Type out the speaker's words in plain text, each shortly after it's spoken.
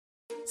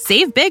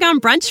Save big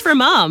on brunch for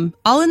mom,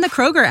 all in the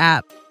Kroger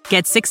app.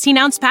 Get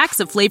 16-ounce packs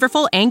of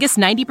flavorful Angus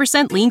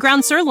 90% lean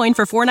ground sirloin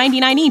for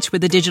 $4.99 each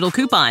with a digital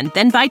coupon.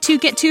 Then buy 2,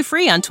 get 2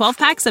 free on 12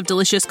 packs of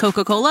delicious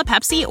Coca-Cola,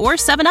 Pepsi, or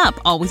 7-Up,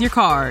 all with your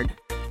card.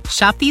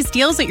 Shop these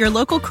deals at your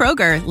local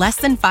Kroger, less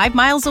than 5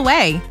 miles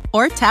away.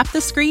 Or tap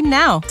the screen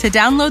now to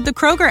download the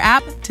Kroger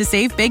app to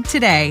save big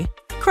today.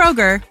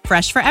 Kroger,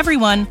 fresh for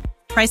everyone.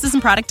 Prices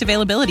and product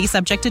availability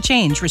subject to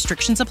change.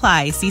 Restrictions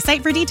apply. See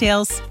site for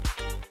details.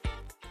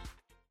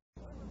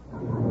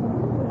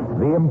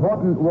 The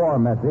important war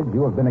message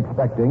you have been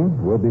expecting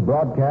will be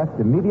broadcast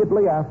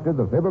immediately after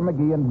the Fibber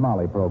McGee and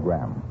Molly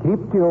program.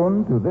 Keep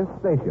tuned to this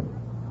station.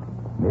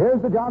 Here's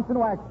the Johnson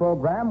Wax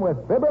program with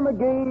Fibber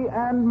McGee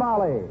and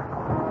Molly.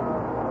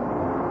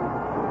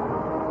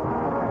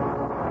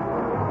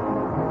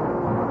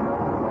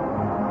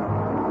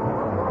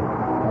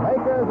 The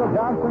makers of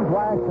Johnson's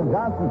Wax and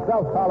Johnson's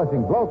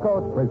Self-Polishing Glow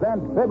Coat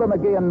present Fibber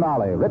McGee and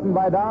Molly, written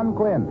by Don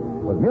Quinn,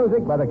 with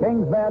music by the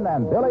King's Men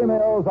and Billy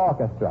Mills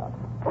Orchestra.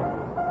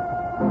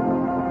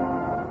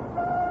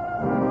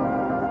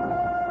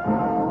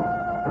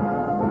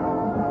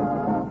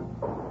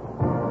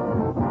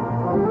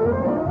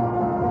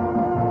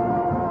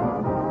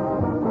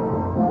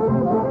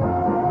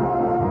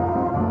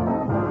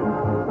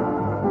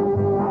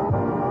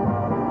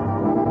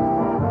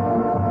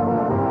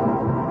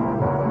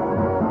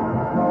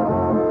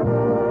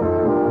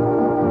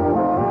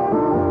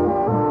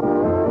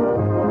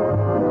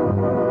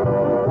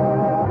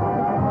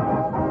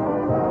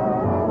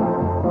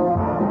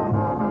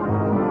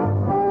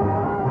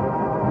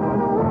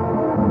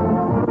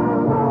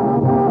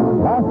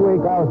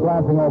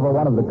 Over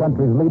one of the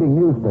country's leading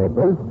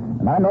newspapers,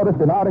 and I noticed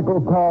an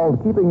article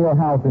called Keeping Your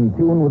House in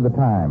Tune with the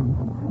Times.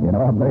 You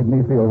know, it made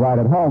me feel right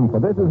at home, for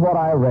this is what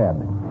I read.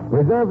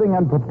 Preserving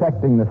and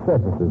protecting the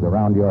surfaces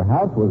around your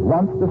house was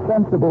once the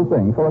sensible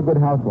thing for a good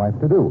housewife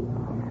to do.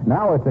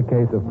 Now it's a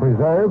case of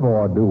preserve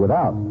or do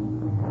without.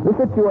 The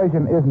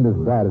situation isn't as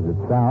bad as it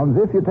sounds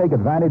if you take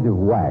advantage of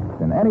wax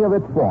in any of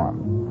its forms.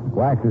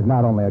 Wax is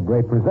not only a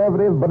great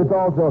preservative, but it's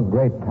also a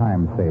great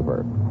time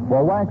saver.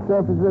 For wax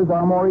surfaces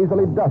are more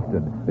easily dusted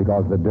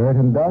because the dirt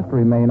and dust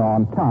remain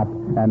on top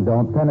and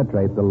don't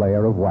penetrate the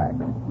layer of wax.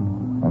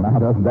 Well, now,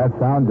 doesn't that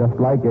sound just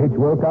like H.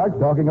 Wilcox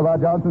talking about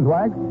Johnson's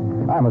Wax?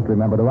 I must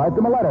remember to write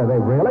them a letter.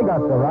 They've really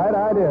got the right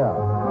idea.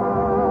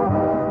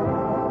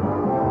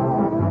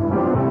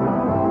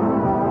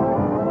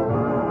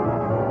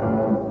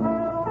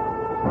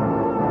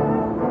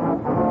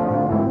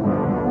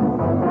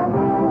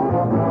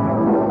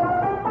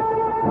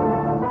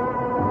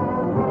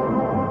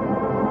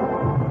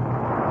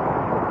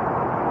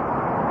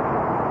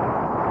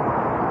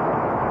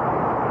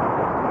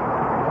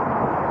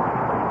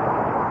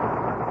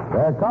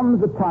 There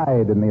comes a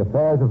tide in the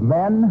affairs of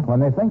men when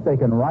they think they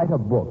can write a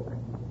book.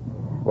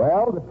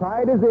 Well, the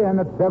tide is in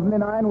at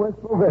 79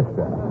 Wistful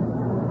Vista.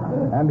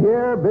 And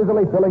here,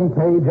 busily filling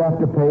page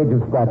after page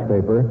of scratch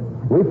paper,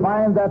 we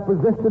find that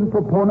persistent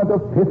proponent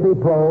of pithy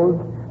prose,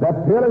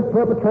 that fearless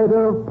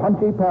perpetrator of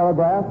punchy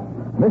paragraphs,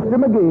 Mr.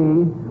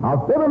 McGee,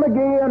 of Fibber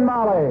McGee and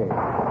Molly.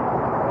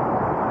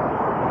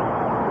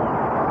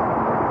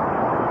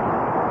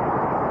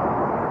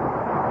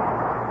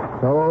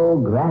 So,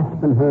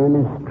 grasping her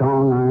in his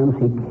strong arms,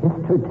 he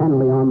kissed her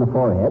tenderly on the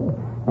forehead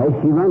as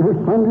she ran her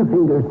slender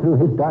fingers through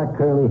his dark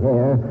curly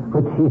hair,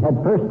 which she had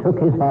first took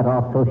his hat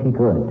off so she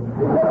could.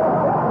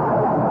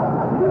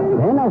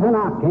 Then, as a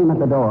knock came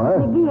at the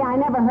door... McGee, I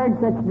never heard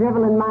such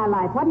drivel in my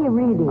life. What are you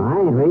reading? I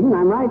ain't reading,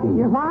 I'm writing.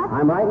 You're what?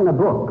 I'm writing a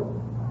book.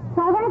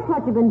 So that's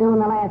what you've been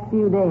doing the last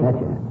few days. That's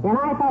it. And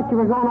I thought you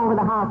were going over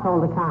the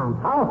household accounts.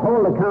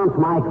 Household accounts,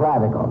 my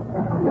clavicle.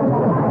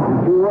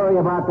 Don't you worry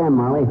about them,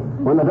 Molly.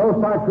 When the dough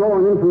starts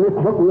rolling in from this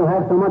book, we'll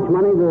have so much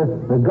money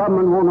the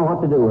government won't know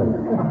what to do with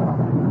it.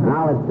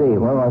 Now, let's see.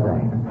 Where was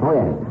I? Oh,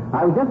 yes.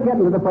 I was just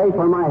getting to the place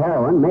where my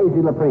heroine,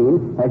 Maisie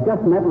Laprine, has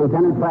just met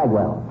Lieutenant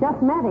Fragwell.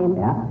 Just met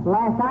him? Yeah.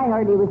 Last I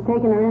heard, he was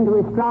taking her into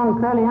his strong,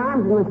 curly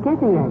arms and was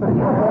kissing her.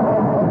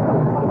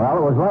 Well,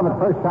 it was love at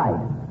first sight.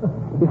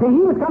 You see,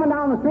 he was coming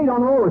down the street on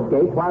roller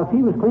skates while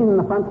she was cleaning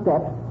the front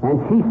steps, and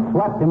she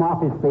swept him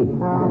off his feet.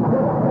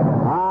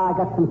 I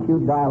got some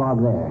cute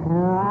dialogue there.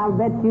 I'll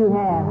bet you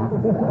have.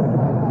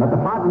 But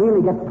the plot really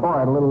gets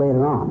toward a little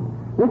later on.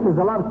 This is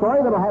a love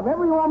story that'll have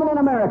every woman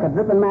in America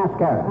dripping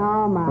mascara.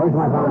 Oh, my. Where's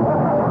my phone?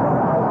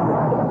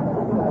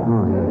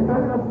 Oh, here.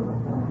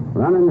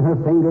 Running her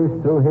fingers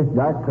through his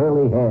dark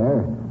curly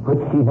hair,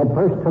 which she had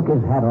first took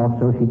his hat off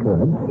so she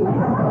could.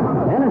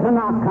 Then as a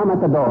knock come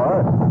at the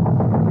door...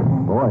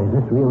 Boy, is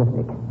this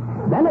realistic.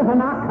 Then as a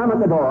knock come at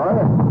the door...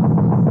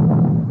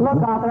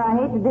 Look, Arthur, I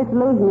hate to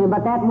disillusion you,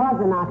 but that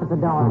was a knock at the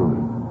door.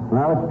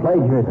 Well, it's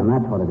plagiarism,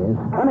 that's what it is.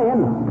 Come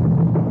in.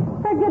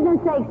 For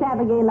goodness sakes,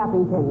 Abigail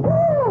Uppington.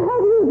 How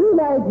do you do,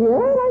 my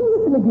dear? I'm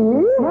Miss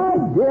McGee. My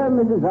dear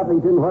Mrs.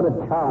 Uppington, what a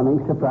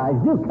charming surprise.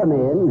 Do come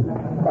in.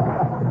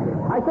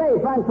 I say,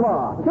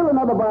 Francois, chill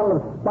another bottle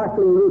of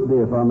sparkling root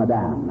beer for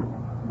Madame.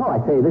 Oh, I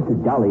say, this is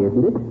jolly,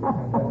 isn't it?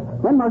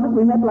 When was it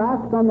we met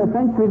last? On the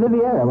French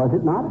Riviera, was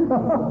it not?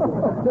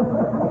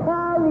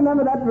 I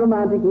remember that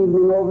romantic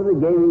evening over the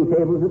gaming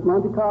tables at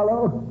Monte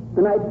Carlo,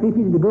 the night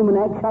Fifi de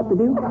Gumenac shot the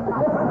Duke.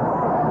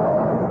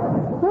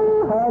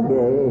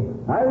 Okay.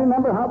 I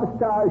remember how the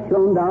stars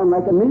shone down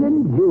like a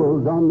million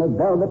jewels on the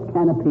velvet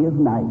canopy of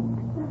night.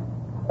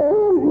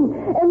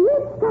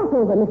 Let's start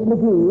over, Miss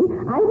McGee.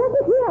 I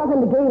wasn't here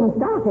when the game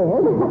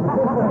started.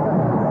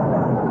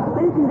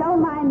 Listen, don't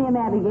mind him,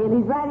 Abigail.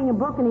 He's writing a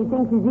book and he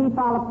thinks he's E.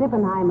 Philip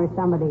Dippenheim or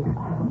somebody.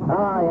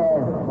 Ah,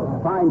 yes.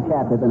 Fine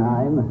chap,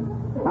 Dippenheim.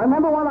 I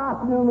remember one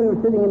afternoon we were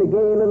sitting in a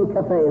gay little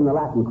cafe in the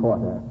Latin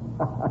Quarter.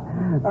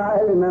 I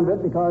remember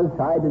it because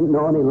I didn't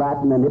know any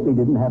Latin and Ippy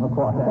didn't have a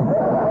quarter.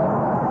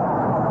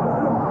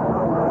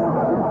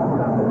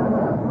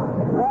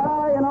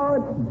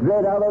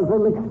 Dread all those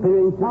little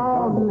experiences.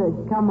 Oh,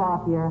 look, come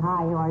off your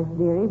high horse,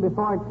 dearie,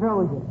 before it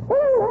throws you.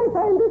 Well, I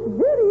find this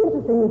very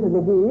interesting,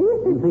 Mrs. McGee.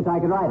 Didn't think I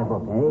could write a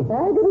book, eh?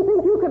 I didn't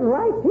think you could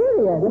write,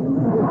 period.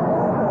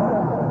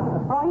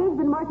 Oh, he's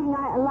been working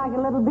like a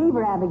little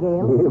beaver,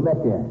 Abigail. You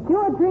betcha. Chew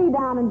a tree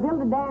down and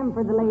build a dam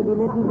for the lady,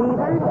 little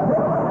beaver.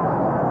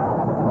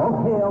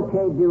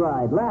 Okay,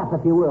 deride. Laugh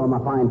if you will, my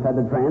fine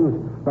feathered friends.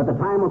 But the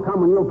time will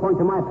come when you'll point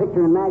to my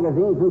picture in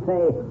magazines and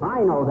say,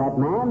 I know that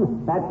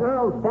man. That's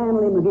Earl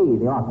Stanley McGee,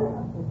 the author.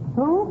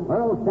 Who?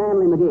 Earl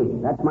Stanley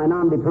McGee. That's my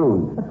nom de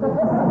plume.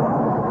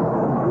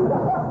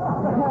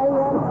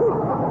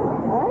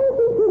 I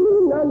think you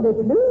mean nom de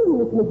plume,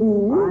 Miss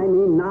McGee. I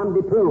mean nom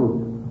de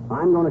plume.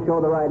 I'm going to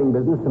show the writing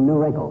business some new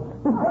wrinkles.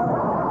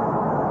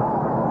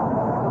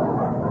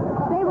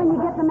 When you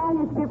get the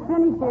manuscript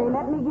finished, dearie,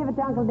 let me give it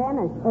to Uncle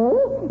Dennis. Oh?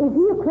 Is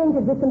he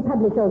acquainted with some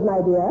publishers,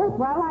 my dear?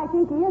 Well, I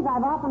think he is.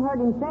 I've often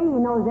heard him say he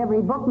knows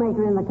every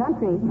bookmaker in the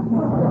country.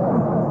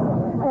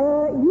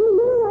 You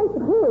know, I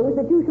suppose,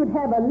 that you should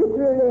have a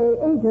literary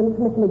agent,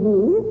 Miss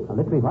McGee. A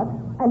literary what?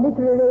 A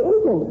literary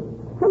agent.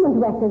 Someone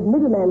to act as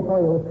middleman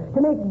for you, to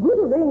make good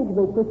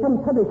arrangements with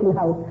some publishing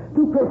house,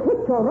 to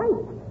protect your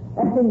rights.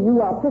 You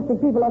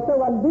artistic people are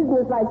so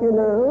unbusinesslike, you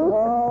know.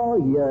 Oh,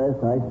 yes,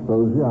 I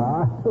suppose we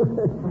are.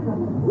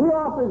 We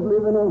authors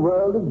live in a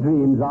world of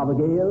dreams,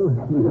 Abigail.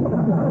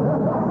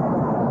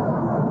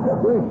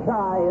 We're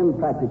shy,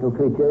 impractical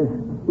creatures.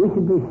 We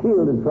should be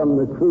shielded from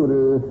the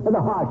cruder, the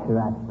harsher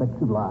aspects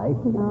of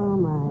life. Oh,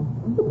 my.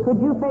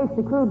 Could you face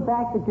the crude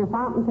fact that your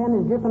fountain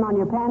pen is dripping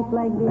on your pants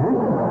leg, dear?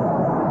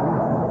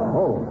 Huh?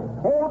 Oh.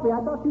 Hey, Uppy,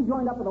 I thought you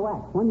joined up with the wax.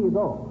 When do you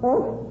go?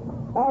 Oh,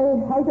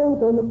 I don't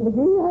know, Miss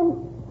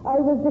McGee. I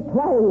was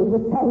declined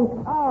with thanks.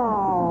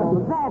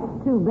 Oh, that's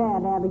too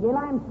bad, Abigail.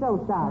 I'm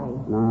so sorry.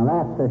 Now,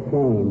 that's a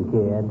shame,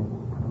 kid.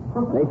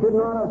 They shouldn't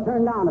ought to have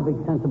turned down a big,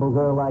 sensible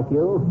girl like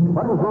you.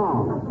 What was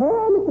wrong?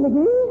 Oh, Mr.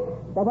 McGee,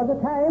 there was a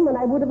time when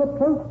I would have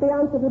approached the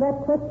answer to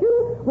that question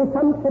with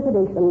some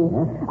trepidation.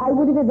 Yes? I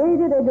would have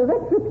evaded a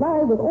direct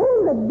reply with all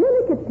the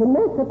delicate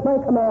finesse at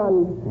my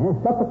command. Yes?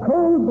 But the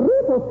cold,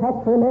 brutal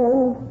fact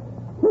remains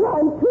that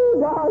I'm too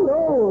darn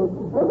old.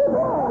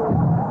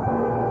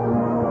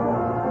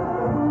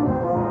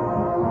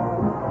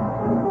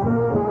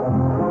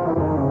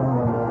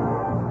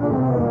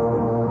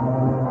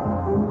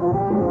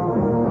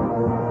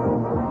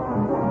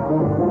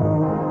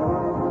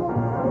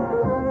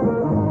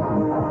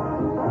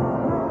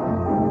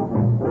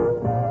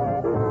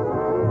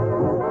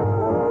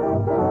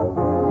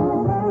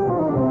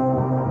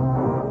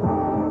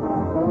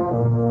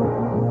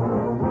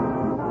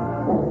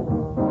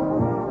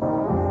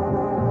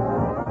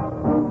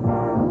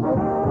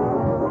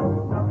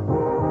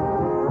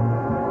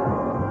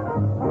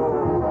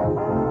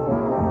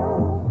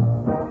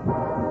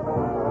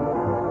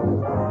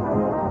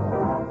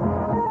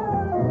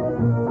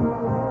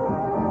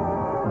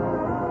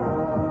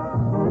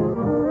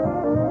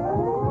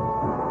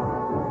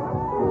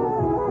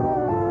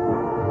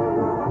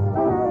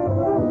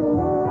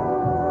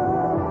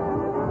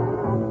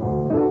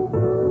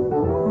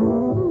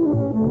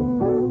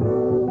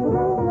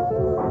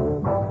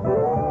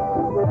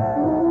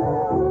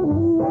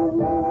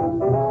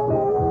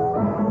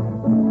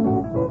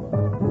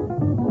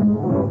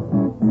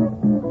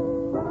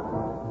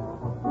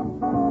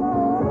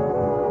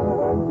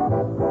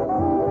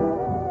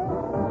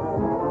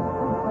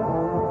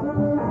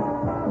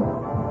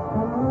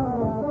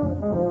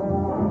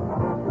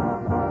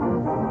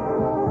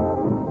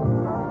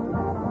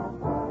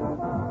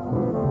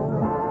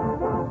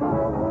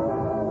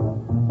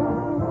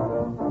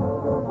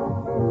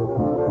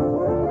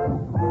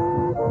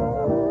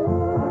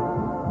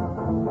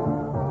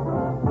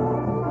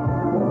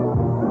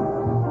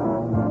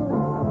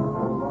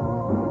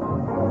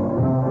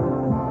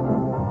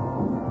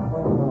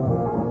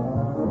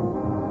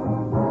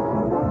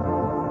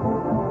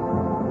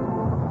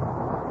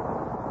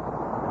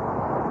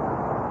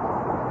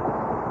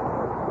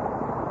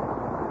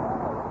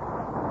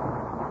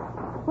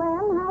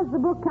 The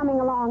book coming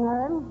along,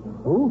 Earl.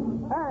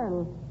 Who?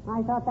 Earl.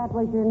 I thought that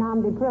was your nom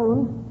de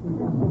plume.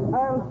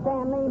 Earl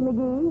Stanley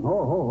McGee.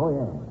 Oh,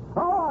 yeah.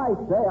 Oh, I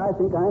say, I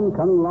think I'm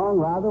coming along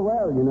rather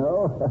well, you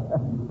know.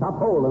 Top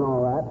hole and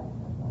all that.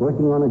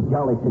 Working on a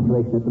jolly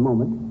situation at the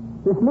moment.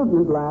 This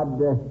lieutenant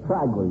lad,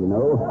 Fragwell, you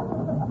know.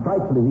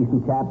 Frightfully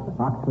decent chap,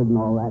 Oxford and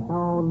all that.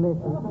 Oh,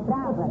 listen,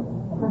 stop it.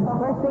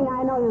 First thing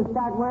I know, you'll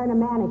start wearing a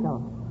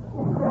manacle.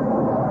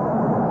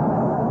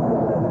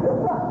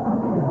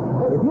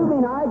 If you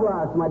mean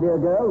eyeglass, my dear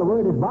girl, the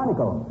word is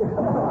barnacle.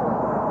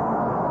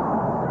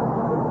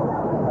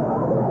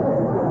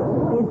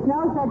 It's no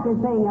such a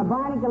thing. A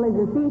barnacle is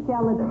a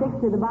seashell that sticks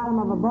to the bottom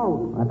of a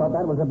boat. I thought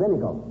that was a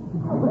binnacle.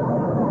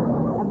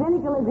 A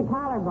binnacle is a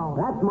collarbone.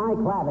 That's my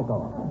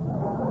clavicle.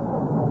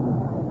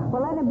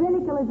 Well, then a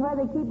binnacle is where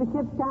they keep a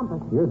ship's compass.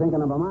 You're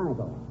thinking of a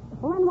monocle.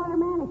 Well, then what are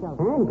manacles?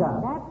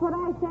 Handcuffs. That's what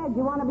I said.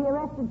 You want to be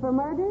arrested for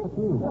murder?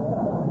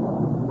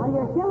 Well,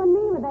 you're killing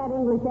me with that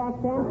English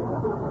accent.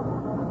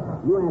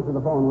 You answer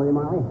the phone, will you,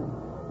 Molly?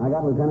 I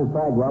got Lieutenant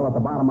Fragwell at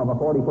the bottom of a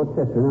 40-foot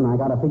cistern, and I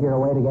got to figure a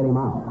way to get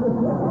him out.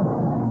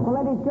 Well,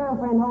 let his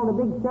girlfriend hold a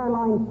big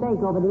sirloin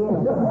steak over the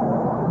edge.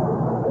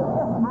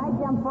 I'd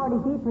jump 40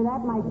 feet for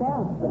that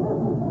myself.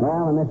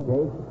 Well, in this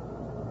case,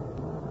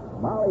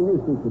 Molly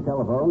Newsome the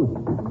telephone.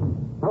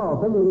 Hello,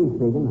 Phil McGee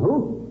speaking.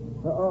 Who?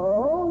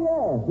 Oh,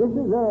 yes. This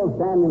is Earl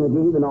Stanley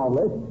McGee, the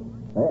novelist.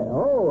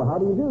 How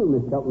do you do,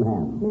 Miss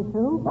Cheltenham? Miss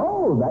who?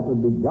 Oh, that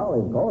would be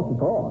jolly, of course,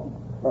 of course.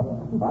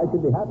 I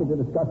should be happy to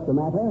discuss the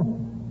matter.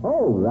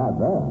 Oh,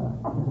 rather.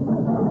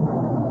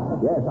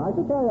 Yes, I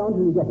shall carry on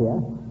till you get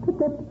here.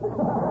 Tip-tip.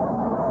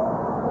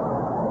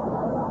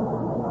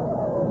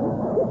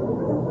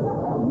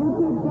 You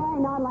keep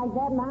carrying on like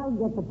that, and I'll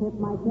get the tip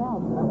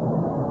myself.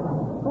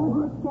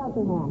 Who's Miss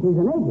Cheltenham? She's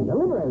an agent, a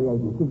literary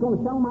agent. She's going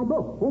to sell my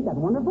book. Ain't that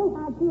wonderful?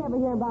 How'd she ever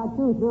hear about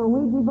you through a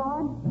Ouija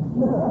board?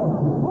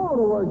 Oh,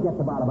 the word gets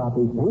about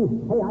these things.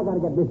 Hey, I got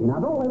to get busy.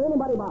 Now, don't let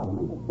anybody bother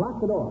me. Lock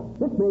the door.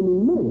 This may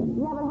mean millions.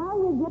 Yeah, but how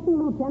are you getting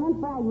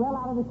Lieutenant Fragwell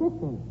out of the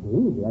cistern?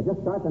 Easy. I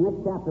just start the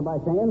next chapter by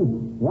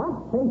saying, what?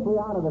 Safely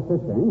out of the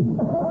cistern.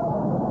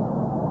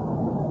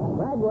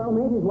 Fragwell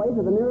made his way to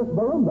the nearest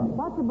Barumba.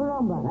 What's a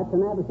barumba? That's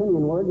an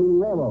Abyssinian word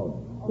meaning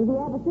railroad. Do the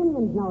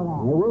Abyssinians know that?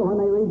 They will when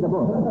they read the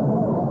book.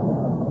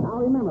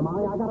 Now, remember,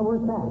 Molly, I got to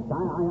work fast. I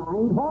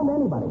ain't home to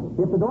anybody.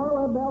 If the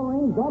door bell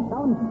rings, don't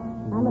tell them.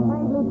 I'm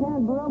afraid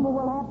Lieutenant Barumba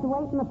will have to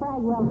wait in the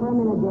Fragwell for a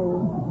minute, dear.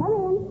 Come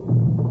in.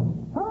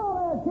 Hello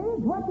there,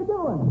 kids. What you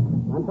doing?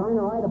 I'm trying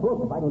to write a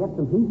book if I can get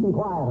some peace and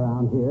quiet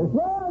around here.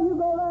 Well, you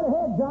go right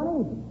ahead,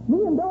 Johnny.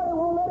 Me and Dory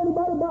won't let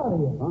anybody bother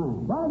you.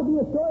 Fine. Wanted to be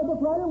a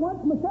storybook writer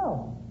once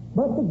myself,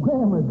 but the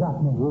grammar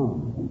got me.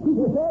 Oh.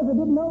 Teacher says I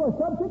didn't know a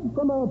subject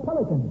from a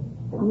pelican.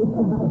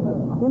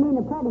 You mean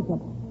a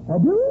predicate?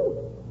 I do?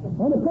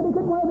 And a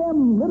predicate, one of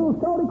them little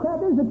salty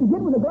crackers that you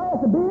get with a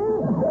glass of beer?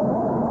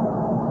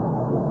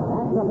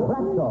 That's a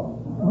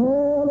pretzel.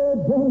 Well, they're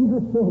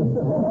dangerous things.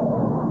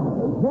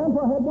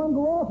 Grandpa had one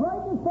go off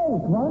right in his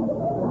face once.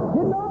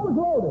 Didn't know it was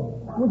loaded.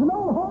 It was an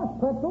old horse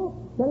pretzel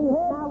that he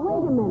had. Now,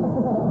 wait a minute.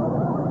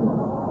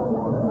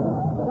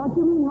 Don't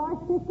you mean horse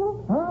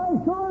pistol? I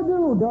sure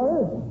do,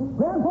 Doris.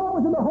 Grandpa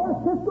was in the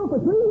horse pistol for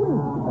 3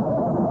 weeks.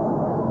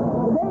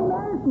 The day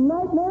nurse and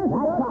night nurse.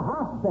 That's a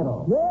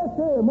hospital. Yes,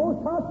 sir.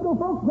 Most hospital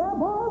folks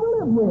Grandpa ever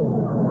lived with.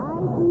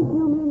 I think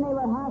you mean they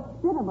were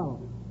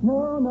hospitable.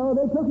 No,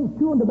 they took his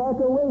chewing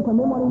tobacco away from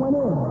him when he went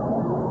in.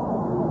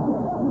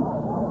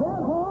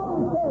 Grandpa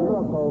always said...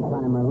 Look,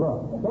 old-timer,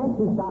 look. Can't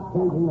you stop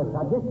changing the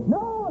subject?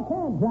 No, I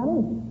can't,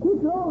 Johnny.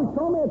 Teacher always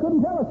told me I couldn't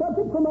tell a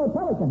subject from a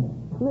pelican.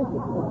 Listen,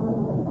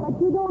 but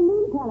you don't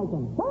mean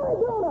pelican. Why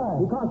don't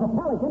I? Because a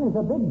pelican is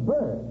a big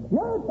bird.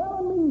 You're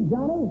telling me,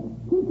 Johnny.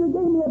 Teacher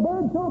gave me a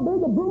bird so big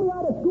it blew me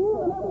out of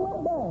school and never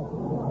went back.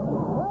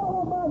 Well, I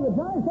won't bother you,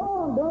 Johnny. So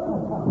long,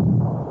 Doris.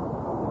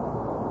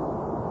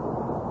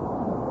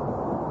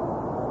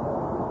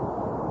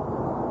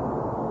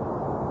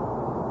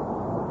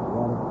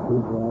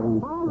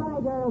 All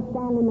right, Earl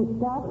Stanley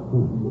McStuff.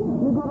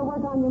 You go to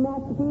work on your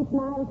masterpiece, and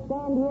I'll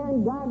stand here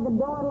and guard the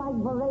door like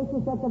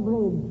Voracious at the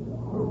bridge.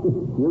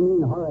 You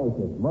mean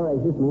Horacious.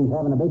 Voracious means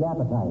having a big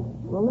appetite.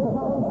 Well,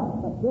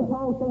 this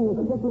whole thing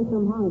is strictly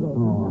from hunger.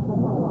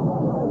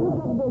 You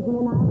get busy,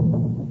 and I'll...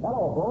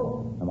 Hello,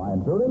 folks. Am I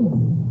intruding?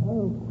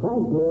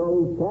 Frankly,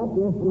 old chap,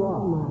 yes, you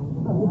are.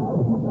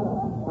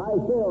 I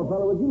say, old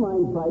fellow, would you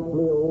mind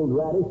frightfully old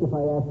radish if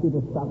I asked you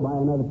to stop by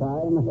another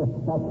time?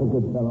 That's a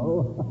good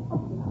fellow.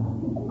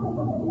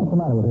 What's the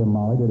matter with him,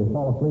 Molly? Did he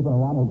fall asleep in a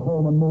Ronald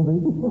Colman movie?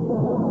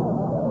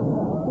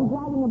 He's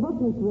writing a book,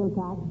 Mr.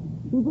 Wilcox.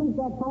 He thinks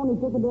that phony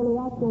Piccadilly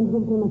accent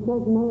gives him a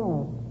certain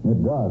air. It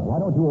does. Why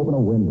don't you open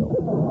a window?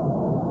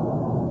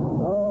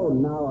 Oh,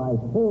 now I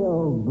say,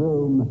 old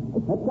broom.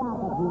 Stop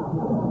it,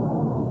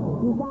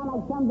 you sound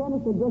like some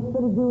dentist that just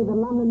fitted you with the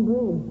London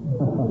Bridge.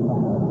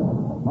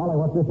 Molly,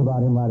 what's this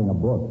about him writing a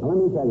book? Now, let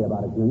me tell you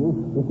about it, Junior.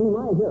 You see,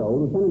 my hero,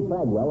 Lieutenant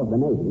Fragwell of the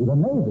Navy... The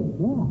Navy?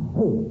 Yeah.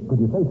 Hey, could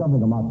you say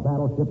something about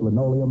battleship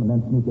linoleum and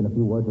then sneak in a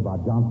few words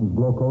about Johnson's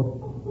glow coat?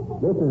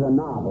 This is a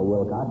novel,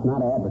 Wilcox,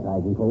 not an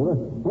advertising folder.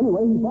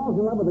 Anyway, he falls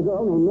in love with a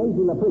girl named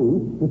Maisie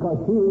Laprine because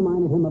she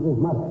reminded him of his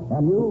mother.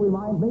 And you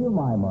remind me of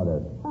my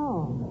mother. Oh,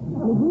 Oh.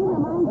 McGee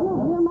reminds you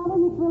of your mother,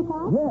 Miss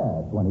Wilcox?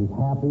 Yes, when he's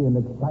happy and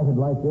excited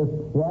like this,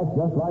 he acts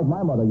just like my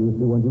mother used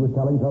to when she was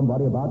telling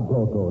somebody about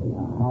Glow-Coat.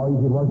 How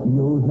easy it was to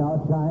use, now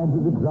it shines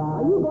as it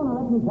dries. Are you going to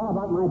let me tell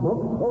about my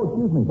book? Oh,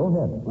 excuse me, go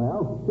ahead.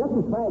 Well, just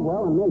as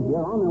Fragwell and Maisie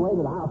are on their way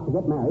to the house to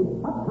get married,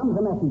 up comes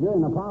a messenger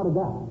in a cloud of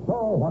dust. So,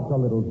 what's a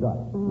little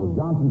dust? Well,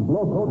 Johnson's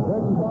Glow-Coat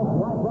jerked himself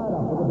right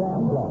up to the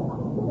damn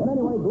clock. And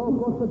anyway,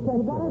 Glow-Coat's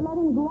protected. You better let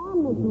him go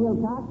on, Mr.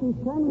 Wilcox. He's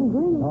turning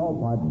green. Oh,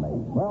 pardon me.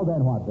 Well,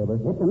 then what, Fibber?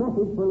 It's a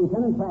message for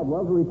Lieutenant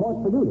Fragwell to report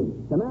for duty.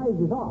 The marriage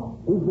is off.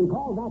 He's been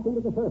called back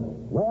into the service.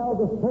 Well,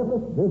 the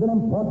surface is an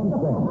important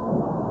thing.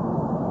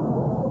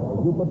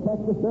 If you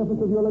protect the surface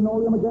of your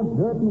linoleum against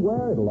dirt and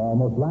wear, it'll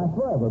almost last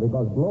forever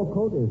because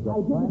Glow-Coat is the I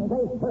didn't finest...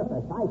 say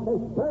surface. I say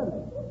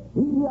service.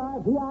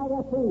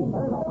 D-E-R-V-I-S-E.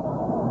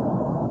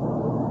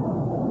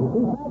 You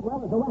see,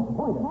 Fragwell is a West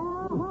Pointer.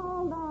 Now,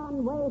 hold on.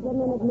 Wait a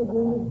minute,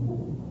 McGee.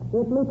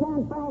 If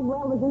Lieutenant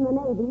Fragwell was in the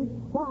Navy,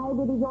 why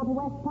did he go to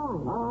West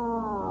Point?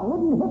 Ah,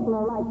 wouldn't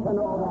Hitler like to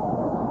know that?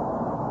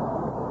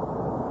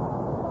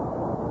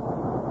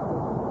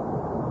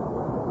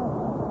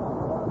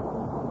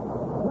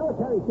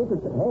 Military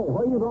secrets. Hey,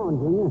 where are you going,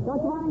 Junior? Don't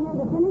you want to hear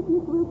the finish,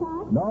 Miss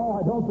Wilcox? No,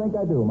 I don't think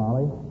I do,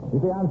 Molly. You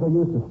see, I'm so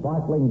used to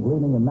sparkling,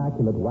 gleaming,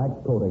 immaculate wax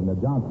coating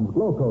that Johnson's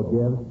Glow-Coat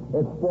gives,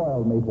 it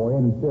spoiled me for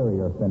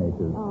inferior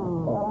finishes.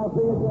 Oh. Well, I'll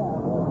see you again.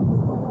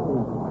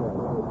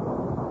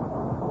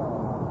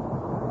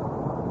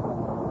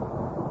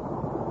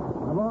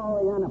 Of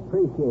all the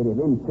unappreciative,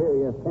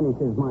 inferior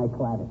finishes, my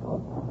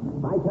clavicle.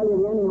 I tell you,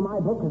 the ending of my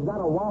book has got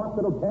a wallop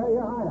that'll tear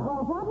your heart out.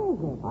 Well, what is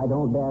it? I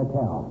don't dare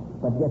tell.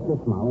 But get this,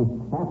 Molly.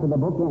 After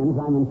the book ends,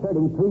 I'm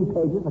inserting 3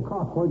 pages of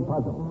crossword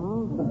puzzle. Oh.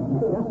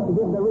 Just to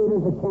give the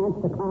readers a chance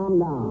to calm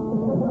down.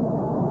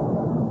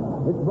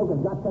 This book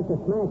has got such a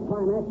smash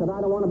climax that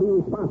I don't want to be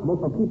responsible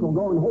for people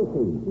going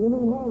hayseed. You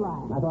mean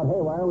Haywire? I thought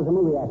Haywire was a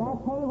movie actor.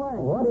 That's Hayward.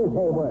 What is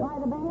Haywire?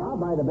 Buy the bail?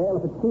 I'll buy the bail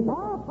if it's cheap.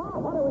 Oh,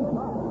 Pop. What are we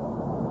talking?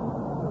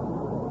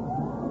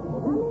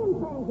 Come in,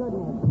 thank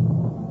goodness.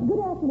 Good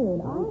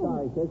afternoon. I'm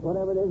sorry, sis.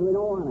 Whatever it is, we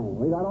don't want any.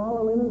 We got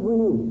all the linens we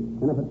need.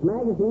 And if it's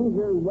magazines,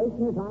 you're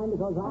wasting your time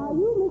because Are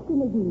you Mr.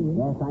 McGee?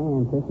 Yes, I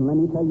am, sis. And let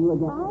me tell you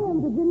again. I am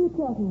Virginia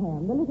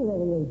Cheltenham, the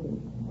literary agent.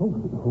 Oh,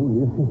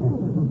 you.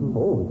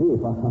 Oh, gee,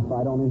 if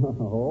I don't even.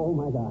 Oh,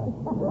 my God.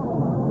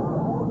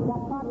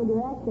 Got caught with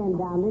your accent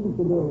down, didn't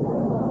you, dear?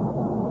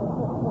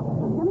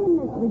 Come in,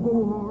 Miss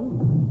Virginia Ham.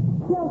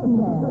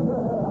 Cheltenham.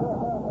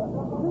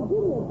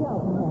 Virginia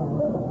Cheltenham.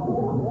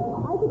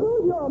 I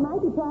suppose you're a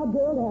mighty proud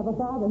girl to have a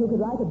father who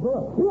could write a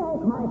book. Yes,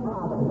 my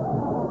father.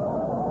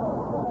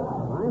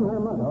 I'm her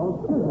mother.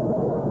 Oh, excuse me.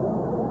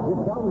 Miss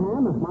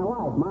Cheltenham is my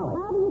wife, Molly.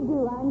 How do you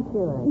do, I'm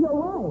sure. Your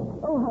wife?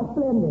 Oh, how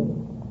splendid.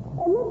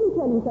 Let me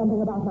tell you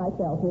something about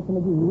myself, Mr.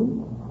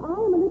 McGee. I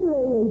am a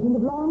literary agent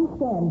of long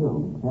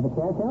standing. Have a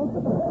chair, Kel?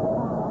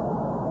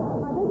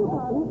 I beg your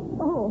pardon?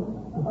 Oh,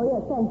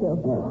 yes, thank you.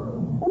 Yes.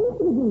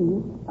 Mr.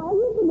 McGee, are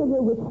you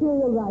familiar with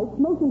serial rights,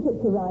 motion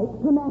picture rights,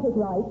 dramatic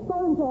rights,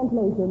 foreign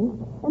translations,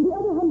 and the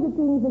other 100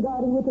 things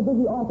regarding which a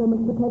busy author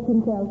must protect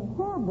himself?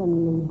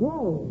 Heavenly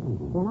days.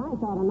 And I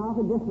thought an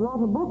author just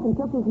wrote a book and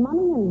took his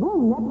money and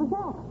boom, net was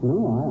up.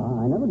 No,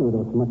 I never knew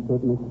there was so much to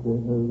it, Miss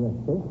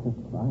sis.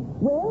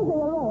 Well,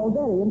 they are all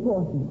very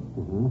important.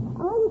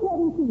 I was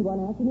having tea one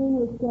afternoon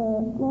with,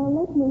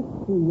 let me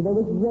see, there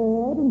was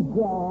Red and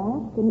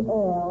Jack and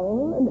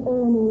Elle and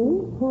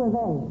Ernie. Who are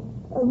they?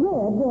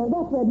 Red,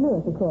 that's Red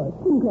Lewis, of course.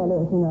 Sinclair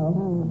Lewis, you know.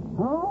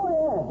 Oh,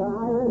 yes.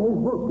 I read his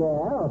book,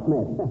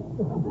 Aerosmith.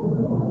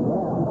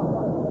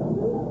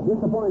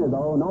 Disappointed,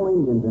 though. No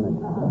Indians in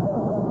it.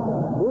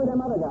 Who are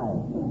them other guys?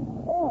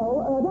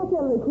 That's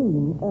Ellery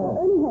Queen,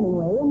 Ernie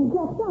Hemingway, and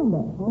Jack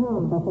Steinbeck.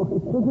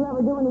 Did you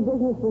ever do any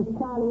business with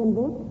Charlie and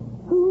Vic?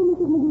 Who,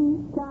 Mrs.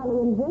 McGee?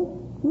 Charlie and Vic?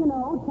 You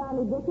know,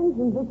 Charlie Dickens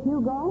and Vic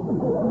Hugo?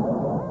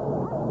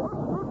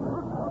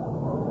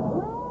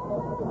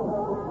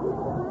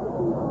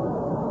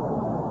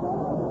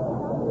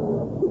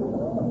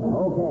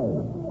 Okay.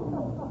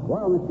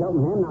 Well, Miss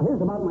Cheltenham, now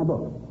here's about my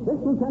book. This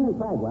Lieutenant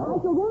Fragwell... I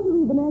shall want to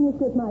read the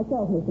manuscript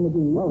myself, Mr.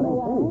 McGee. Well, May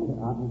that's I?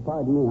 finished.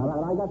 Pardon me.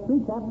 I got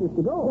 3 chapters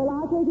to go. Well,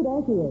 I'll take it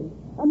as is.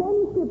 A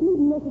manuscript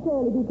needn't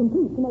necessarily be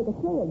complete to make a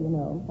sale, you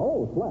know.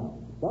 Oh, swell.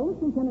 Well, this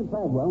Lieutenant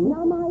Fragwell...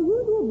 Now, my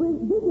usual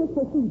business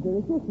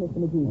procedure is this, Mr.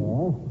 McGee.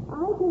 Yes?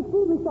 I take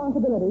full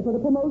responsibility for the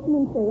promotion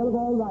and sale of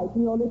all rights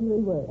in your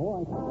literary work. Oh,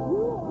 I see.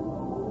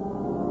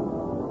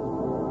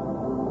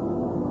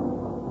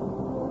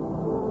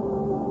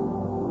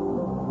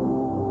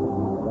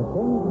 The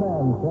King's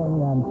Men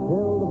sing and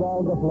still the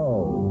Volga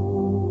flows.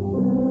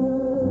 Still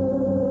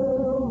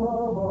the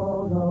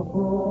Volga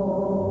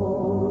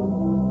flows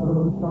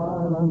through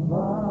silent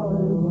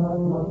valleys that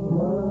must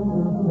learn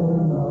to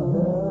sing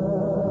again.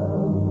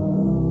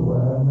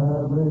 When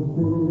every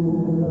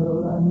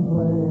field and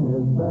plain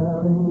is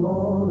bearing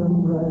golden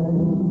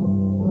grain,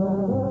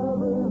 then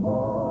every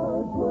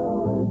voice will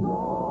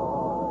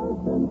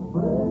rejoice in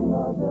spring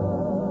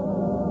again.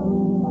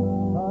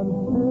 And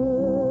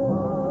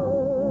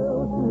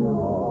still she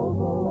rolls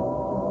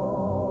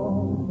along,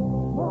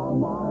 the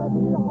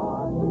mighty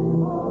heart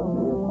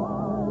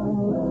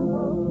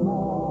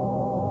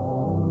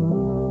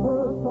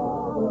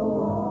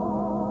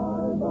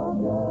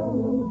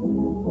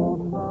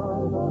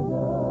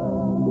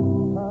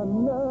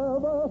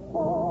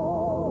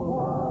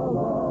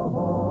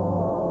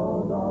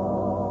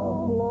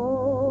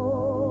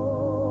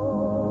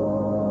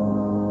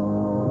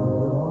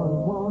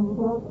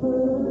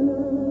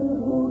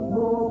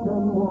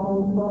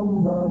from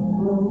the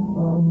thrill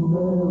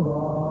Sunday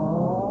rise.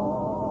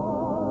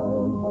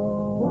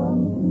 When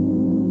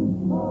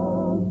peace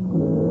has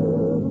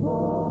cleared the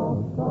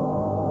sky.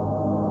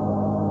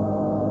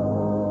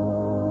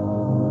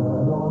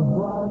 Meadows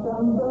black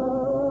and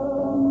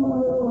then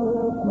will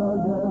lift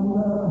again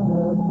their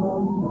heads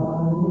of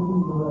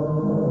shining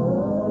gray.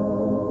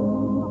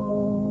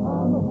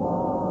 And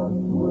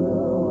hearts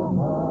will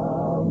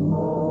have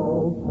no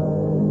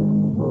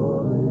pain to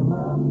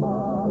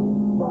remember,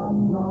 but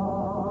now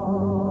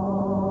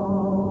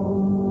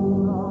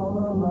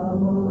the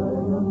memory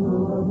is to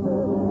the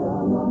city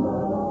and the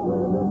meadow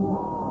will be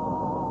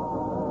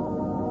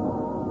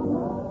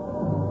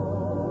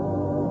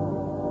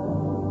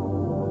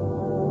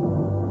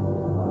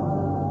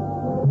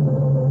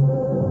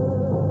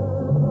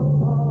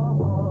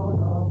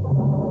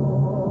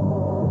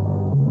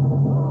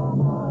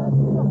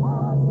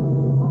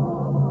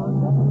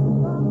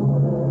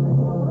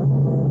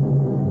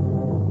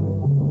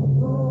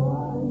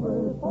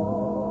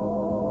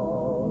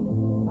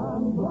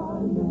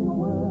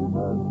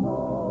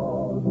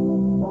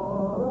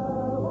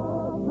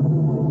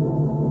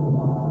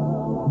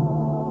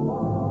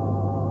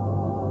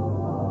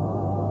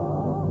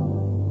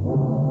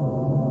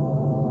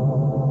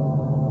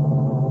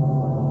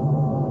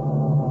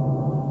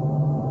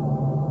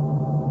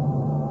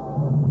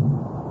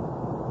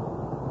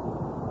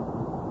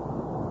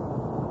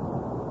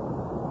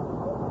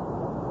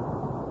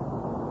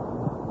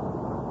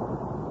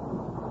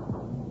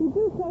Did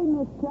you say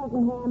Miss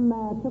Cheltenham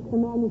took the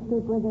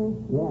manuscript with her?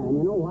 Yeah, and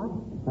you know what?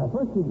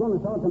 First she's going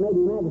to sell it to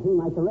maybe a magazine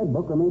like the Red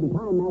Book or maybe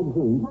Time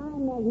Magazine.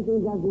 Time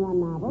magazine doesn't run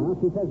novels. Well,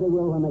 she says they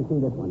will when they see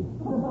this one.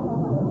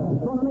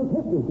 It's going to make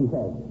history, she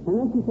says. And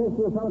then she says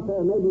she'll sell it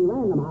to maybe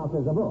Random House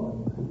as a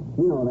book.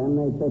 You know them,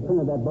 they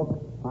printed that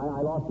book, I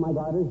Lost My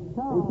Garters.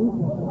 Oh,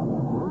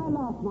 I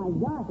Lost My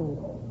Garters.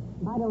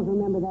 I don't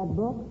remember that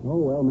book.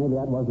 Oh, well, maybe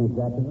that wasn't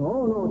exactly...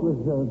 Oh, no, it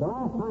was the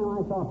last time I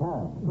saw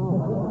Paris.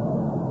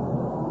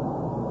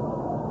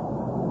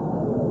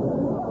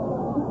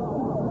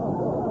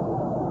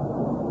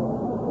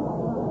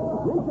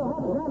 Then she'll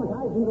have it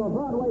dramatized into a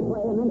Broadway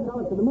play and then sell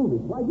it to the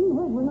movies. Why, gee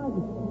whiz, we're not...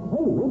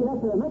 Hey, maybe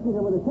that's a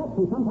messenger with a check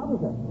from some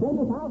publisher.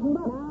 Maybe $1,000.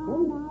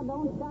 No,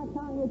 don't start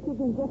counting your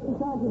chickens just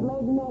because you've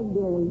laid an egg,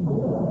 dearie.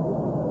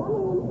 Come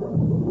in.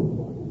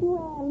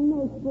 Well,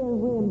 Mr.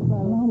 Wimple.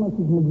 Hello,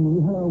 Mrs. McGee.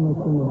 Hello,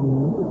 Mr.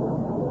 McGee.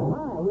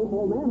 Hi, Wimple,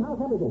 old man.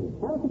 How's everything?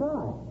 Have a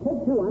cigar.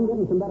 Take two. I'm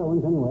getting some better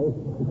ones anyway.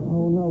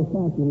 Oh, no,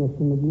 thank you,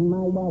 Mr. McGee.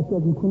 My wife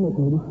doesn't permit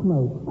me to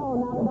smoke. Oh,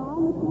 not at all,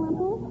 Mr.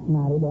 Wimple?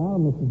 Not at all,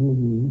 Mrs.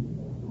 McGee.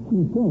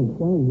 She thinks,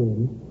 anyway.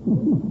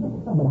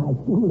 But I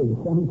fool her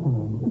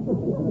sometimes.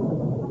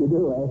 You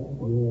do, eh?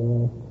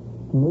 Yes.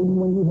 Maybe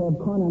when you have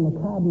corn on the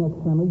cob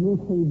next summer, you'll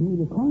save me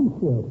the corn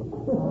syrup.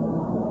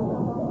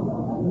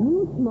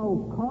 You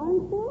smoke corn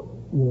syrup?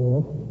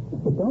 Yes.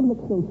 But don't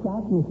look so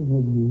shocked, Mrs.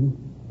 McGee.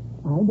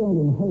 I don't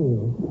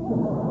inhale.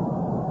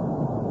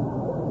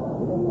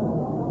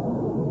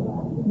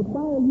 But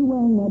why are you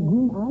wearing that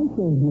green eye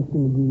shade, Mr.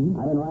 McGee?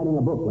 I've been writing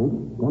a book, Link.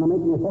 Going to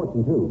make me a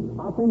fortune, too.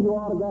 I'll send you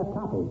autographed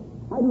copies.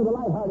 I do the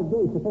light-hearted,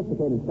 gay,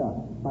 sophisticated stuff,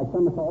 like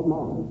Somersault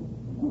Maugham.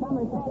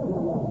 Somerset?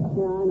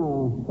 Yeah, I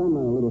know. Some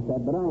are a little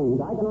set, but I ain't.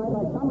 I can write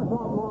like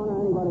Somersault Maugham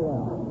or anybody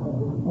else.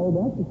 Oh,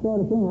 that's the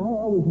sort of thing I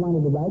always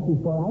wanted to write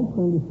before I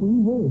turned to free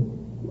verse.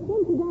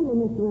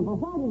 Incidentally, Mr. Wimple,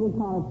 why did they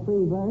call it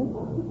free verse?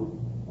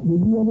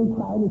 Did you ever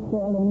try to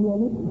sell any of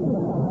it?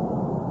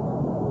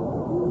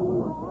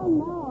 Oh,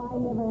 no,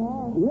 I never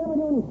have. You ever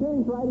do any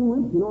serious writing,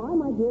 Wimp? You know, I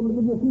might be able to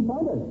give you a few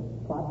pointers.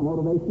 Plot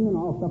motivation and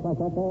all stuff like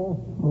that there.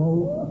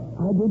 Oh,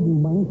 I did do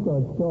one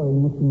short story,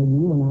 Mr.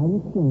 McGee, when I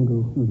was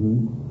single.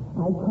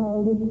 I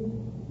called it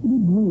The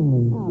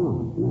Dreaming.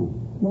 Oh, no.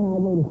 Then I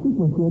wrote a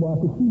sequel to it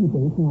after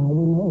Seaface and I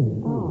was married.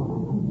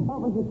 Oh,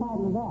 what was the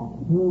title of that?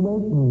 The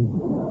Awakening.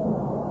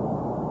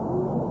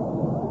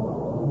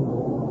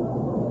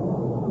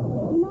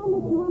 You know,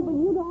 Mr. Wimple,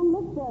 you don't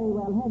look very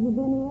well. Have you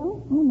been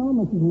ill? Oh, no,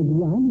 Mrs.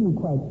 McGee, I'm doing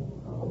quite...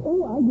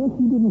 Oh, I guess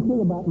you didn't hear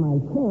about my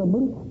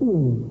terrible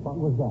experience. What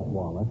was that,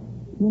 Wallace?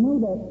 You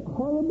know that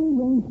horrible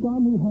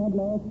rainstorm we had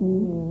last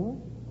week? Yeah.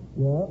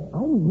 Well,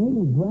 I was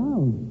nearly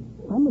drowned.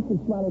 I must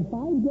have swallowed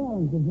 5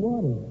 gallons of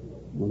water.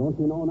 Well, don't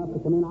you know enough to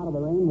come in out of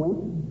the rain, Wimp?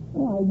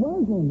 Oh, I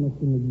was in,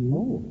 Mr. McGee.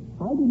 Oh.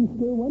 I didn't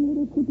stir one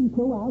little tippy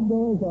toe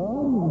outdoors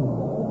all evening.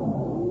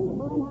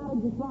 Well, then how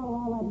did you swallow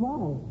all that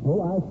water?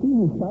 Oh, I see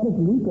him started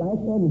to leak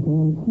like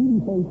everything, and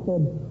Seaface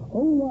said,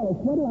 "Oh,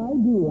 Wallace, what'll I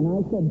do?" And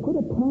I said, "Put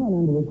a pan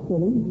under it,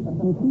 silly."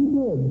 And she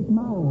did.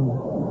 Mine.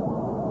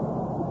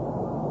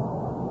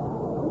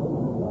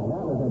 Well,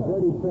 that was a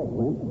dirty trick,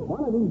 Wimp.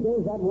 One of these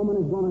days, that woman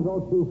is going to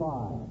go too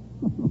far.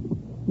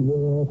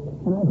 Yes,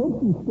 and I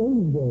hope she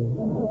stays there.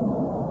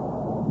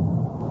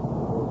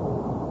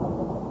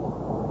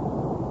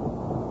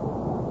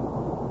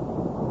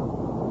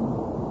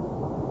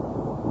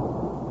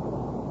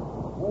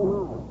 Hey,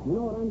 Molly, you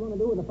know what I'm going to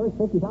do with the first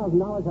 $50,000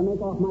 I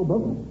make off my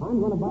book? I'm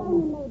going to buy... Tell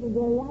me later,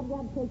 dearie. I've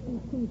got to take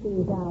these two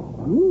things out.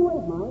 You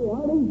wait, Molly. One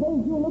of these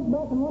days you'll look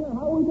back and wonder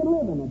how we can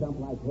live in a dump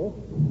like this.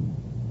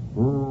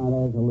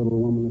 There's a little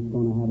woman that's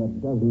going to have a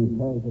dozen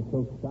pairs of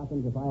silk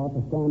stockings if I have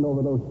to stand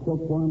over those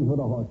silkworms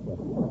with a horsewhip.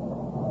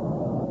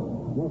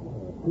 Yes,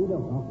 sir. You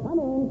don't know. Come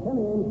in.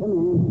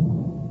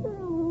 Hi,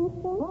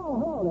 mister. Oh,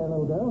 hello there,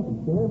 little girl.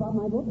 Did you hear about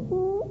my book?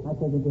 I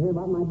said, did you hear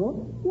about my book?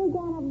 You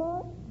got a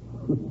book?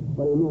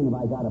 What do you mean if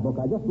I got a book?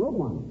 I just wrote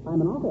one.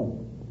 I'm an author.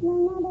 Your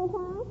mother's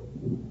house?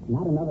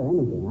 Not another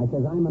anything. I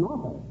says I'm an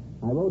author.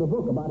 I wrote a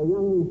book about a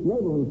young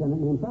naval lieutenant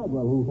named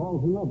Bagwell who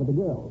falls in love with a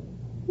girl.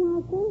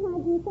 Now, see,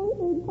 how'd you think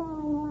you'd fall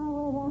in love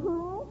with a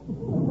horse?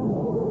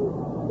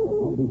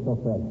 Don't be so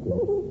fresh, kid.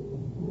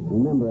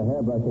 Remember, a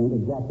hairbrush ain't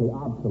exactly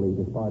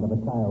obsolete as part of a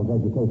child's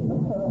education.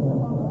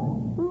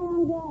 I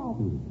don't guess.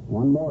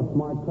 One more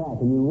smart crack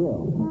and you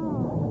will.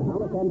 Oh. Now,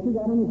 look, haven't you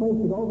got any place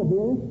to go over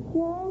here?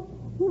 Sure.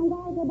 I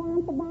gotta go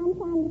down to the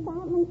Bonchon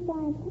department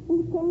store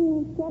and turn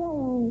these fiddle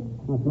rings.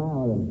 What's the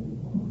matter with him?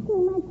 Too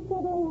much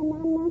fiddling and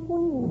not enough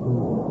wings.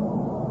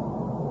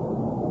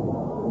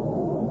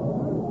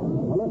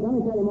 Well, look, let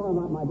me tell you more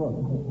about my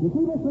book. You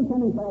see this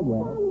Lieutenant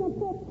Bagwell? Show me a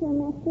picture,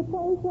 mister.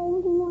 Please, say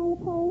anything more you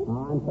please.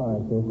 Oh, I'm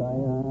sorry, sis. I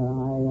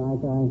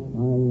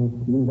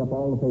used up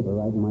all the paper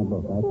writing my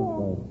book. I think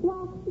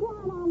Well,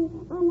 draw it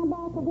on the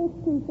back of this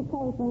piece of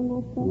paper,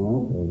 mister.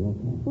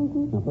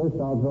 Okay. Now, first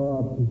I'll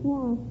draw up...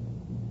 Yeah.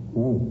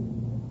 Hey,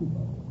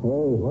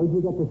 where'd you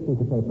get this piece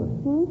of paper?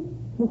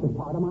 This is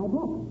part of my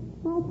book.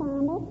 I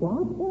found it.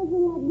 What? It was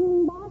in that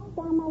green box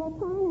down by the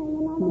corner.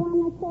 You know, the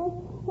one that says,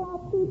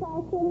 let's keep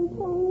our city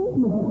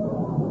clean.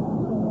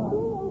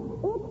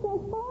 It's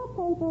just 4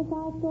 papers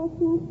like this,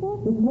 mister.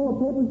 It's more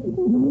papers?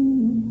 You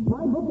mean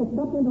my book is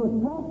stuffed into a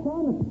trash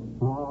can?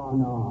 Oh,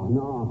 no.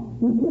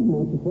 You're kidding,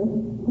 ain't you, sis?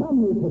 Tell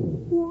me you're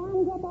kidding. You want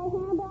to get that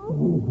hairbrush?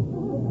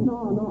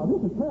 No,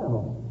 this is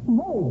terrible.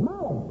 Hey,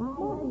 Molly. I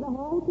heard the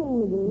whole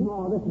thing, McGee.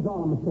 No, this is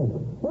all a mistake.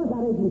 Where's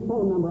that agent's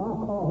phone number?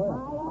 I'll call her.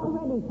 I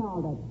already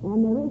called it,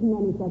 and there isn't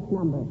any such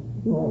number.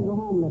 You better go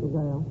home, little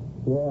girl.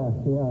 Yeah,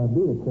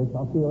 beat it, sis.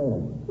 I'll see you later.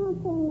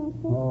 Okay,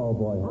 mister. Oh,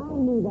 boy. I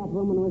knew that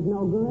woman was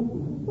no good.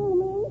 Who,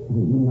 me?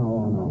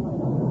 No.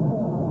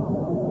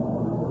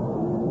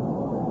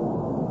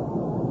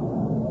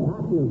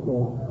 Not you,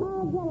 sis.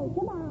 Oh, get it.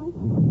 Goodbye.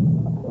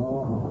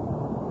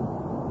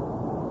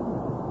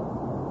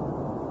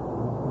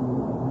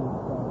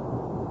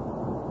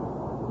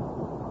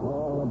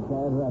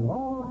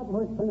 All that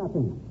work for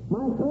nothing.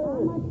 My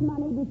career. How much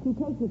money did she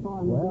take you for,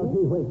 mister? Well,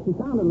 gee whiz, she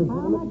sounded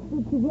legitimate. How much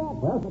did she get?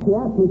 Well, she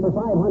asked me for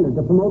 $500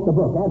 to promote the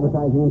book,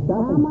 advertising and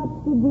stuff. How much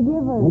did you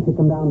give her? Then she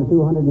come down to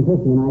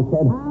 $250, and I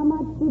said, How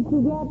much did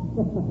she get?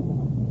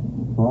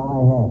 all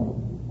I had,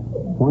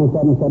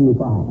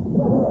 $27.75.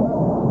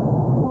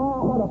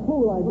 Oh, what a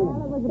fool I did.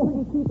 Well, it was a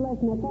pretty cheap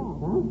lesson at that.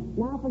 Huh?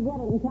 Now forget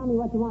it and tell me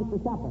what you want for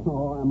supper.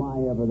 Oh, am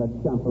I ever the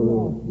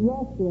chumperoo?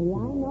 Yes, dearie,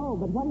 I know.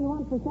 But what do you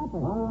want for supper?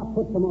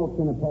 Put some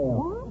oats in a pail.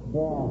 What?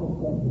 Yeah.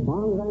 As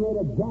long as I made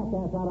a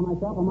jackass out of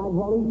myself, I might as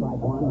well eat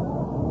like one.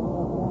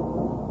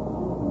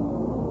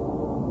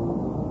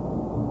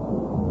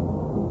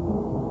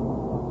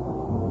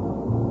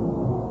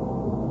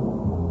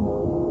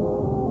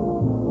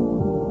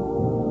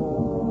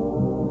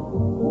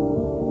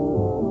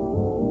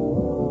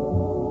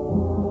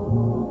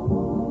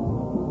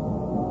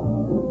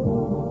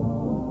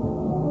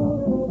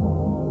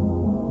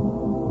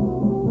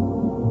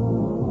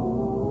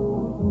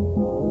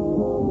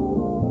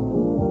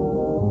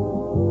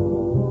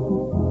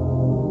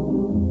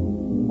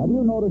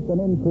 An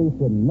increase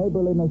in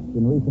neighborliness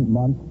in recent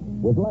months.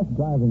 With less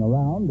driving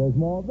around, there's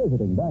more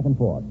visiting back and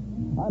forth.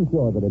 I'm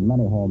sure that in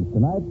many homes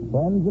tonight,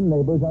 friends and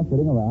neighbors are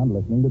sitting around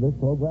listening to this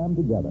program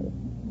together.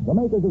 The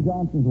makers of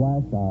Johnson's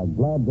Wax are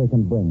glad they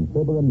can bring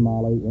Fibber and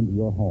Molly into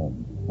your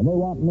home. And they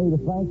want me to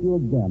thank you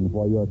again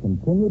for your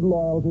continued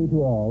loyalty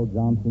to all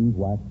Johnson's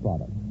Wax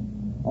products.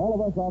 All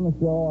of us on the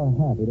show are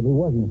happy to be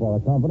working for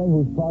a company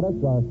whose products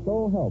are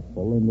so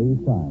helpful in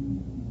these times.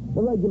 The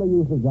regular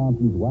use of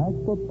Johnson's Wax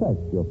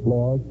protects your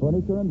floors,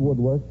 furniture, and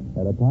woodwork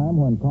at a time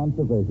when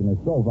conservation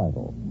is so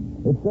vital.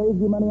 It saves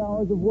you many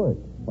hours of work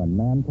when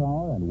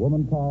manpower and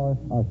womanpower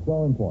are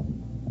so important.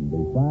 And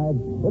besides,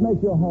 it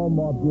makes your home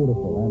more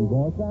beautiful and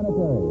more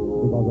sanitary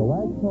because a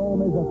waxed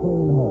home is a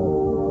clean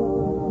home.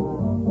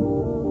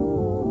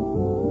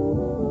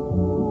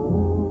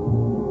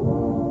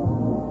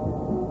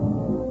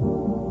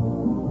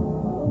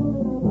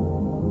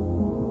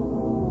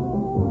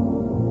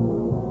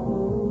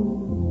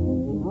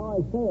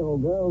 Say,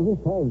 old girl, this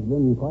has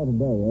been quite a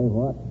day, eh?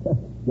 What?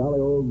 Jolly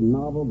old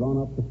novel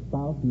gone up the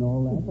spout and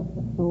all that.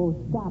 Oh,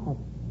 stop it.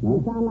 Huh?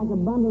 You sound like a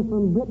bundle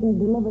from Britain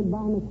delivered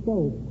by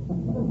mistake.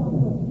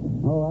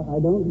 Oh,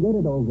 I don't get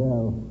it, old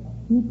girl.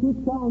 You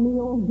keep calling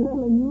me old girl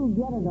and you'll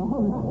get it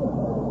all right.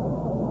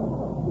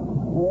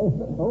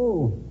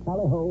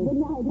 Tally-ho. Good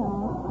night,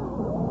 Al.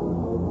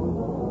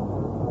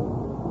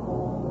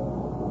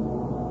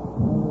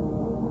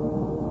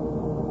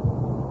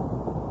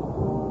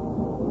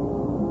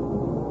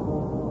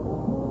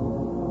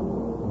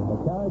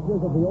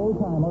 characters of The Old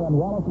Timer and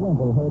Wallace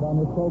Wimple heard on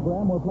this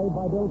program were played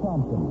by Bill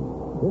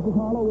Thompson. This is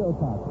Harlow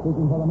Wilcox,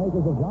 speaking for the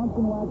makers of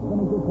Johnson Wax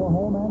Finishes for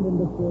Home and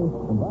Industry,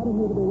 inviting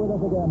you to be with us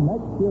again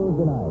next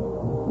Tuesday night.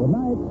 Good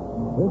night.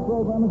 This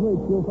program has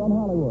reached you from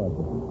Hollywood.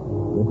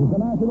 This is the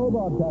National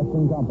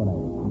Broadcasting Company.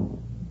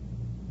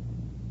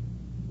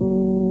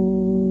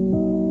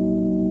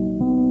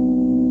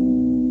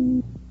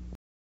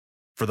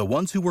 For the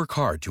ones who work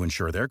hard to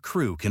ensure their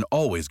crew can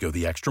always go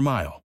the extra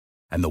mile,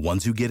 and the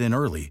ones who get in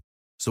early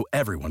so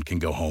everyone can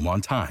go home on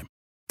time,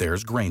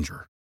 there's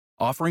Grainger,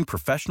 offering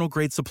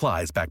professional-grade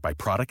supplies backed by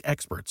product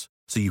experts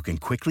so you can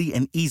quickly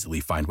and easily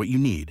find what you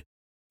need.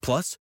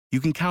 Plus, you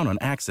can count on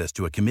access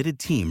to a committed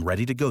team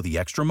ready to go the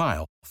extra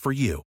mile for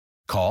you.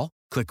 Call,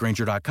 click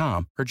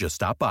Grainger.com, or just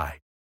stop by.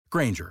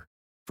 Grainger,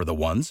 for the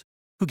ones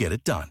who get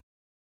it done.